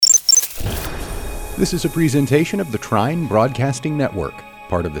This is a presentation of the Trine Broadcasting Network,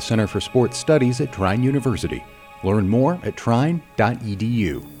 part of the Center for Sports Studies at Trine University. Learn more at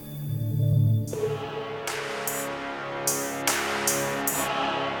trine.edu.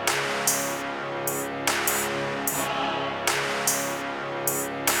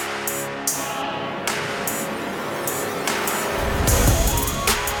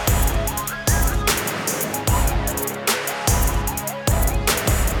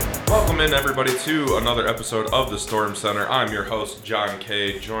 Welcome in, everybody, to another episode of the Storm Center. I'm your host, John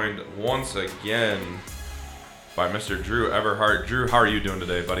Kay, joined once again by Mr. Drew Everhart. Drew, how are you doing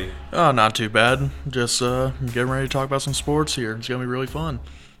today, buddy? Oh, not too bad. Just getting ready to talk about some sports here. It's going to be really fun.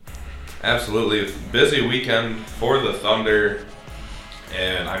 Absolutely. Busy weekend for the Thunder.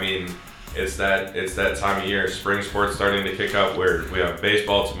 And, I mean, it's that time of year. Spring sports starting to kick up where we have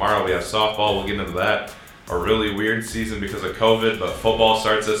baseball tomorrow. We have softball. We'll get into that. A really weird season because of COVID, but football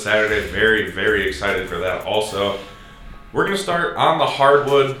starts this Saturday. Very, very excited for that also. We're going to start on the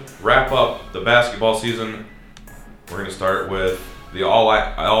hardwood, wrap up the basketball season. We're going to start with the all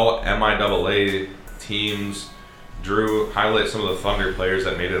MIAA teams. Drew, highlight some of the Thunder players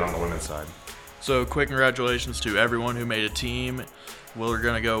that made it on the women's side. So, quick congratulations to everyone who made a team. We're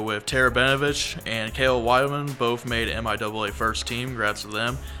going to go with Tara Benovich and Kayla Wildman, both made MIAA first team. Congrats to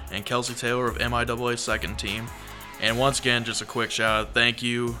them. And Kelsey Taylor of MIAA second team. And once again, just a quick shout out. Thank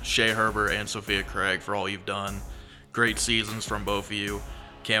you, Shea Herbert and Sophia Craig, for all you've done. Great seasons from both of you.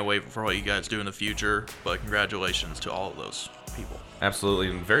 Can't wait for what you guys do in the future. But congratulations to all of those people. Absolutely,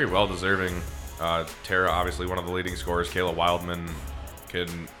 and very well deserving. Tara, obviously one of the leading scorers. Kayla Wildman can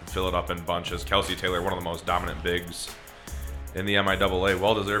fill it up in bunches. Kelsey Taylor, one of the most dominant bigs in the MIAA,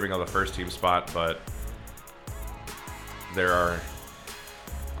 well deserving of the first team spot, but there are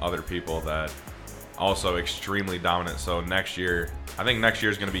other people that also extremely dominant. So next year, I think next year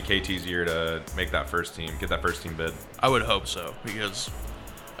is going to be KT's year to make that first team, get that first team bid. I would hope so, because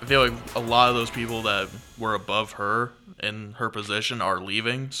I feel like a lot of those people that were above her in her position are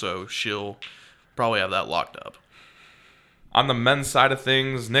leaving, so she'll probably have that locked up. On the men's side of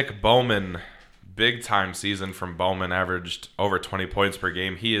things, Nick Bowman, big time season from Bowman, averaged over 20 points per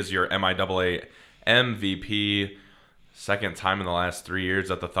game. He is your MIAA MVP. Second time in the last 3 years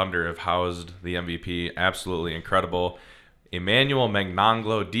that the Thunder have housed the MVP. Absolutely incredible. Emmanuel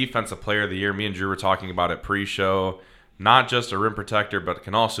Magnanglo, Defensive Player of the Year. Me and Drew were talking about it pre-show. Not just a rim protector, but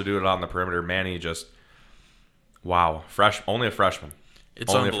can also do it on the perimeter. Manny just, wow. Only a freshman.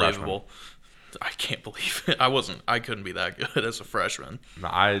 It's only unbelievable. I can't believe it. I couldn't be that good as a freshman.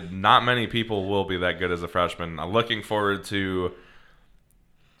 Not many people will be that good as a freshman. I'm looking forward to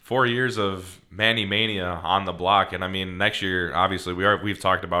 4 years of Manny Mania on the block. And I mean, next year, obviously, we've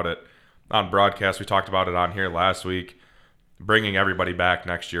talked about it on broadcast. We talked about it on here last week. Bringing everybody back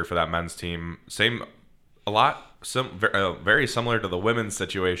next year for that men's team. Very similar to the women's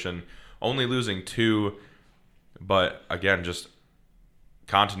situation. Only losing two, but again, just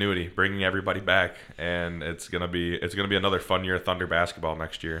continuity, bringing everybody back, and it's gonna be another fun year of Thunder basketball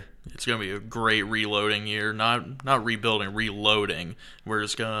next year. It's gonna be a great reloading year. Not rebuilding, reloading. We're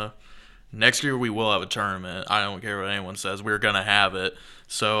just gonna next year we will have a tournament. I don't care what anyone says. We're gonna have it.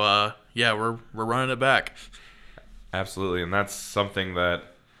 So yeah, we're running it back. Absolutely, and that's something that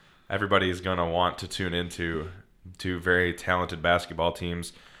everybody's gonna want to tune into. Two very talented basketball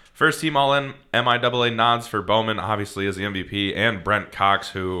teams. First team all MIAA nods for Bowman, obviously, as the MVP, and Brent Cox,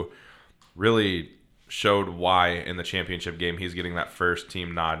 who really showed why in the championship game he's getting that first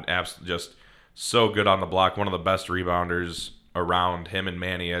team nod. Just so good on the block, one of the best rebounders around. Him and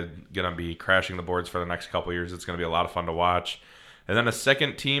Manny are going to be crashing the boards for the next couple years. It's going to be a lot of fun to watch. And then a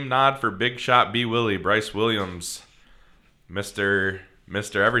second team nod for Big Shot B. Willie, Bryce Williams, Mr.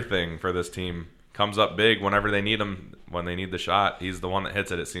 Everything for this team. Comes up big whenever they need him. When they need the shot, he's the one that hits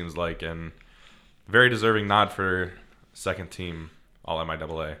it seems like. And very deserving nod for second team all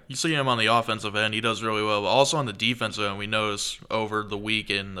MIAA. You see him on the offensive end, he does really well. But also on the defensive end, we noticed over the week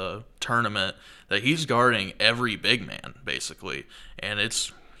in the tournament that he's guarding every big man, basically. And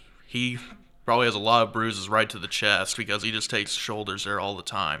he probably has a lot of bruises right to the chest because he just takes shoulders there all the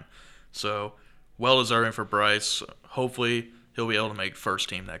time. So, well deserving for Bryce. Hopefully he'll be able to make first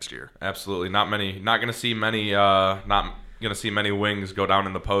team next year. Absolutely. Not going to see many wings go down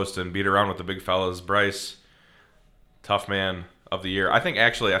in the post and beat around with the big fellas. Bryce, tough man of the year. I think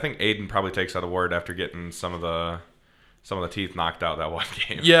Aiden probably takes that award after getting some of the teeth knocked out that one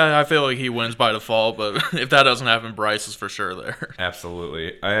game. Yeah, I feel like he wins by default, but if that doesn't happen, Bryce is for sure there.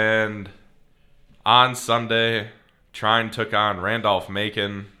 Absolutely. And on Sunday, Trine took on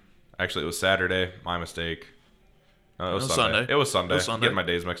Randolph-Macon. Actually, it was Saturday. My mistake. It was Sunday. It was Sunday. Getting my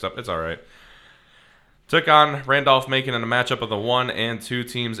days mixed up. It's all right. took on Randolph-Macon in a matchup of the 1 and 2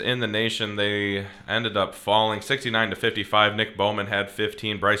 teams in the nation. They ended up falling 69-55. Nick Bowman had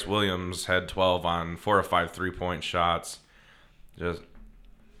 15. Bryce Williams had 12 on 4 of 5 3-point shots. Just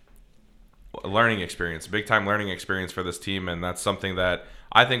a learning experience, big-time learning experience for this team, and that's something that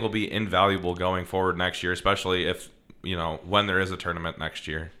I think will be invaluable going forward next year, especially if, when there is a tournament next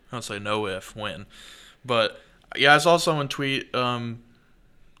year. I'll say no if, when. But, yeah, I saw someone tweet,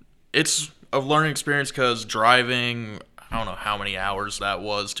 it's a learning experience because driving, I don't know how many hours that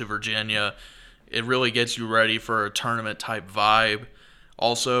was to Virginia, it really gets you ready for a tournament-type vibe.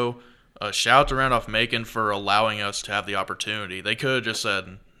 Also, a shout out to Randolph-Macon for allowing us to have the opportunity. They could have just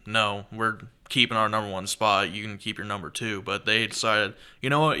said, no, we're keeping our number 1 spot. You can keep your number 2. But they decided, you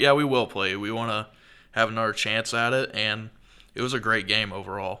know what? Yeah, we will play. We want to have another chance at it. And it was a great game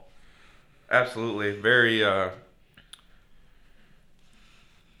overall. Absolutely.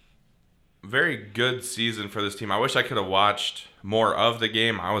 Very good season for this team. I wish I could have watched more of the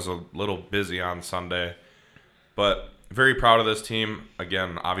game. I was a little busy on Sunday. But very proud of this team.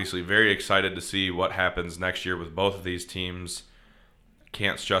 Again, obviously very excited to see what happens next year with both of these teams.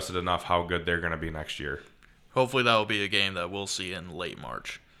 Can't stress it enough how good they're going to be next year. Hopefully that will be a game that we'll see in late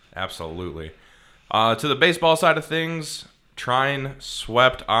March. Absolutely. To the baseball side of things, Trine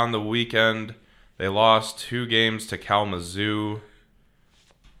swept on the weekend. They lost 2 games to Kalamazoo.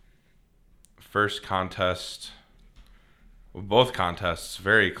 First contest, both contests,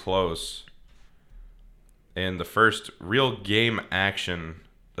 very close. And the first real game action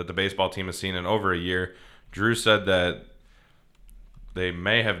that the baseball team has seen in over a year. Drew said that they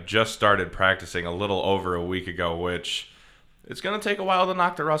may have just started practicing a little over a week ago, which it's going to take a while to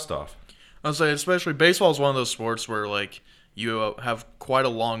knock the rust off. I'll say, especially baseball is one of those sports where, you have quite a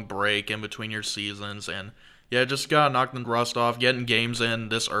long break in between your seasons. And, yeah, just got to knock the rust off. Getting games in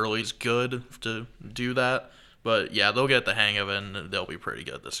this early is good to do that. But, yeah, they'll get the hang of it, and they'll be pretty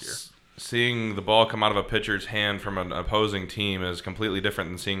good this year. Seeing the ball come out of a pitcher's hand from an opposing team is completely different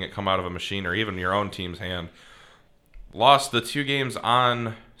than seeing it come out of a machine or even your own team's hand. Lost the 2 games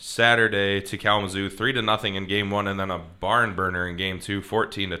on Saturday to Kalamazoo, 3-0 in Game 1, and then a barn burner in Game 2,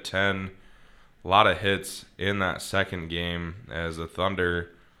 14-10. A lot of hits in that second game as the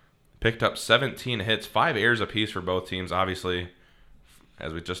Thunder picked up 17 hits, 5 errors apiece for both teams. Obviously,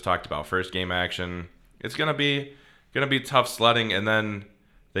 as we just talked about, first game action, it's gonna be tough sledding, and then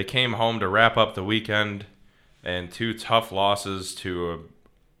they came home to wrap up the weekend, and 2 tough losses to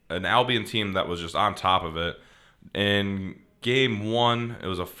an Albion team that was just on top of it. In Game 1, it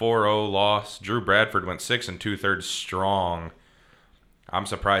was a 4-0 loss. Drew Bradford went 6 2/3 strong. I'm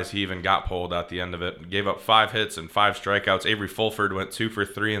surprised he even got pulled at the end of it. Gave up 5 hits and 5 strikeouts. Avery Fulford went 2 for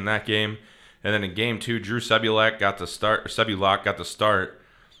 3 in that game. And then in Game 2, Drew Sebulak got the start.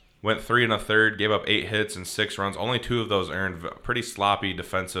 Went 3 1/3, gave up 8 hits and 6 runs. Only 2 of those earned. Pretty sloppy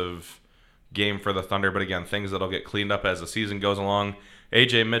defensive game for the Thunder. But again, things that'll get cleaned up as the season goes along.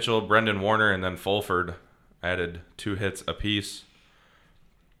 A.J. Mitchell, Brendan Warner, and then Fulford added 2 hits apiece.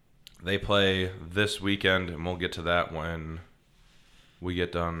 They play this weekend, and we'll get to that when we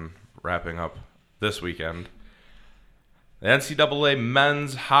get done wrapping up this weekend. The NCAA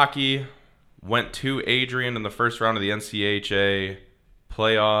men's hockey went to Adrian in the first round of the NCHA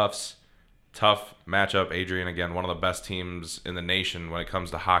playoffs. Tough matchup. Adrian, again, one of the best teams in the nation when it comes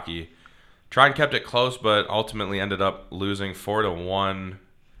to hockey. Trine kept it close, but ultimately ended up losing 4-1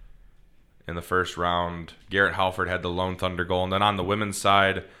 in the first round. Garrett Halford had the lone Thunder goal. And then on the women's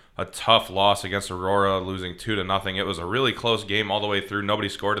side, a tough loss against Aurora, losing 2-0. It was a really close game all the way through. Nobody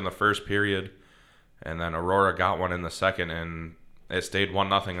scored in the first period. And then Aurora got one in the second, and it stayed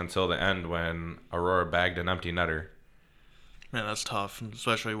 1-0 until the end when Aurora bagged an empty netter. Man, that's tough,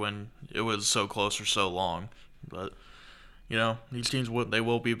 especially when it was so close for so long. But, these teams, they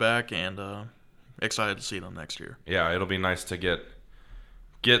will be back, and excited to see them next year. Yeah, it'll be nice to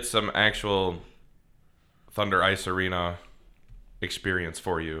get some actual Thunder Ice Arena experience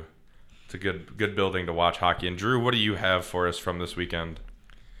for you. It's a good building to watch hockey. And Drew, what do you have for us from this weekend?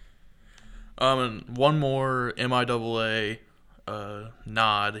 And one more MIAA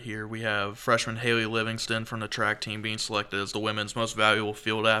nod here. We have freshman Haley Livingston from the track team being selected as the women's most valuable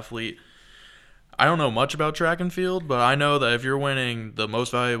field athlete. I don't know much about track and field, but I know that if you're winning the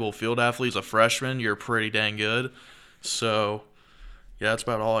most valuable field athlete as a freshman, you're pretty dang good. So, yeah, that's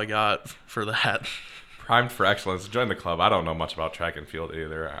about all I got for that. Primed for excellence. Join the club. I don't know much about track and field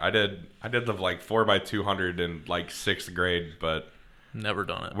either. I did the 4x200 in 6th grade, but never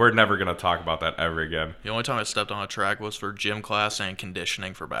done it. We're never gonna talk about that ever again. The only time I stepped on a track was for gym class and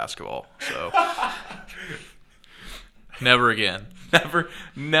conditioning for basketball. So never again.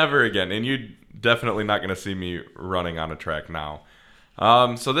 Never again. And you definitely not going to see me running on a track now.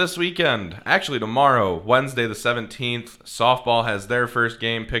 So this weekend, actually tomorrow, Wednesday the 17th, softball has their first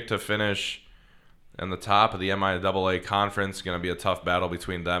game picked to finish in the top of the MIAA conference. Going to be a tough battle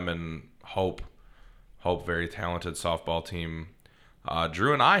between them and Hope. Hope, very talented softball team.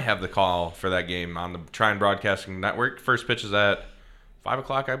 Drew and I have the call for that game on the Trine Broadcasting Network. First pitch is at 5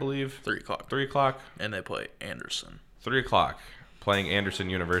 o'clock, I believe. 3 o'clock. 3 o'clock. And they play Anderson. 3 o'clock. Playing Anderson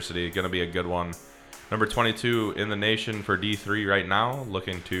University. Going to be a good one. Number 22 in the nation for D3 right now.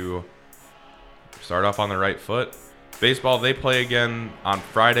 Looking to start off on the right foot. Baseball, they play again on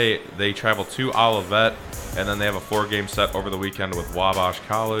Friday. They travel to Olivet. And then they have a 4-game set over the weekend with Wabash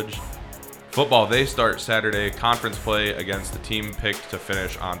College. Football, they start Saturday. Conference play against the team picked to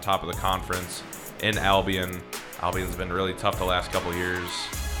finish on top of the conference in Albion. Albion's been really tough the last couple years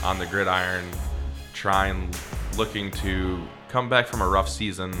on the gridiron. Trine looking to come back from a rough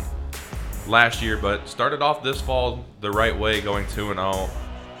season last year, but started off this fall the right way, going 2-0,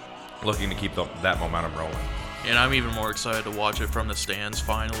 looking to keep that momentum rolling. And I'm even more excited to watch it from the stands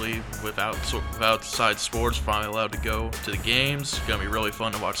finally, with outside sports finally allowed to go to the games. It's going to be really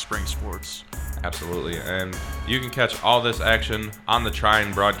fun to watch spring sports. Absolutely. And you can catch all this action on the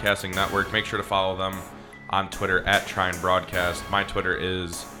Trine Broadcasting Network. Make sure to follow them on Twitter at Trine Broadcast. My Twitter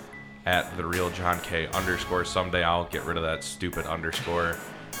is at @TheRealJohnK_. Someday I'll get rid of that stupid underscore.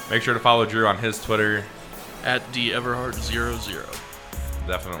 Make sure to follow Drew on his Twitter at DEverhart00.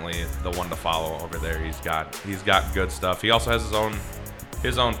 Definitely the one to follow over there. He's got good stuff. He also has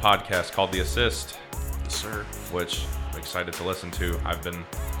his own podcast called The Assist. Yes, sir. Which I'm excited to listen to. I've been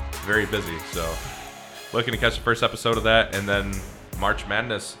very busy, so looking to catch the first episode of that, and then March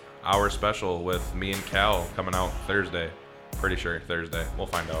Madness hour special with me and Cal coming out Thursday. Pretty sure Thursday. We'll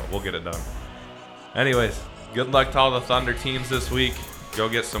find out. We'll get it done. Anyways, good luck to all the Thunder teams this week. Go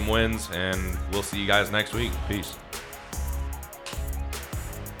get some wins, and we'll see you guys next week. Peace.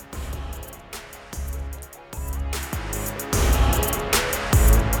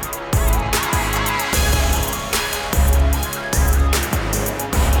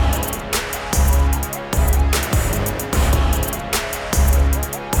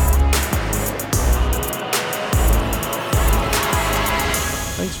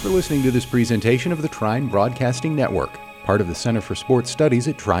 Thanks for listening to this presentation of the Trine Broadcasting Network, part of the Center for Sports Studies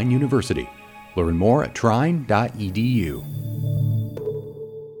at Trine University. Learn more at trine.edu.